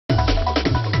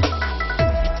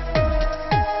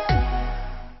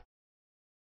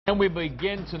And we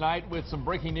begin tonight with some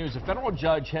breaking news. A federal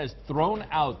judge has thrown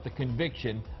out the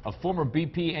conviction of former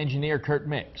BP engineer Kurt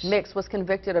Mix. Mix was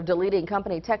convicted of deleting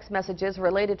company text messages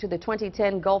related to the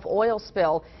 2010 Gulf oil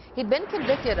spill. He'd been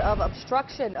convicted of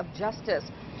obstruction of justice.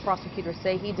 Prosecutors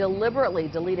say he deliberately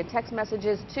deleted text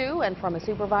messages to and from a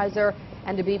supervisor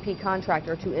and a BP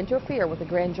contractor to interfere with the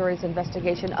grand jury's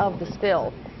investigation of the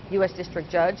spill. U.S. District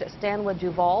Judge Stanley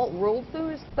Duval ruled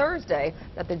Thursday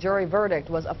that the jury verdict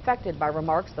was affected by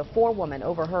remarks the forewoman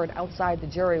overheard outside the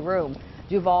jury room.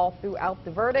 Duval threw out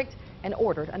the verdict and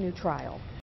ordered a new trial.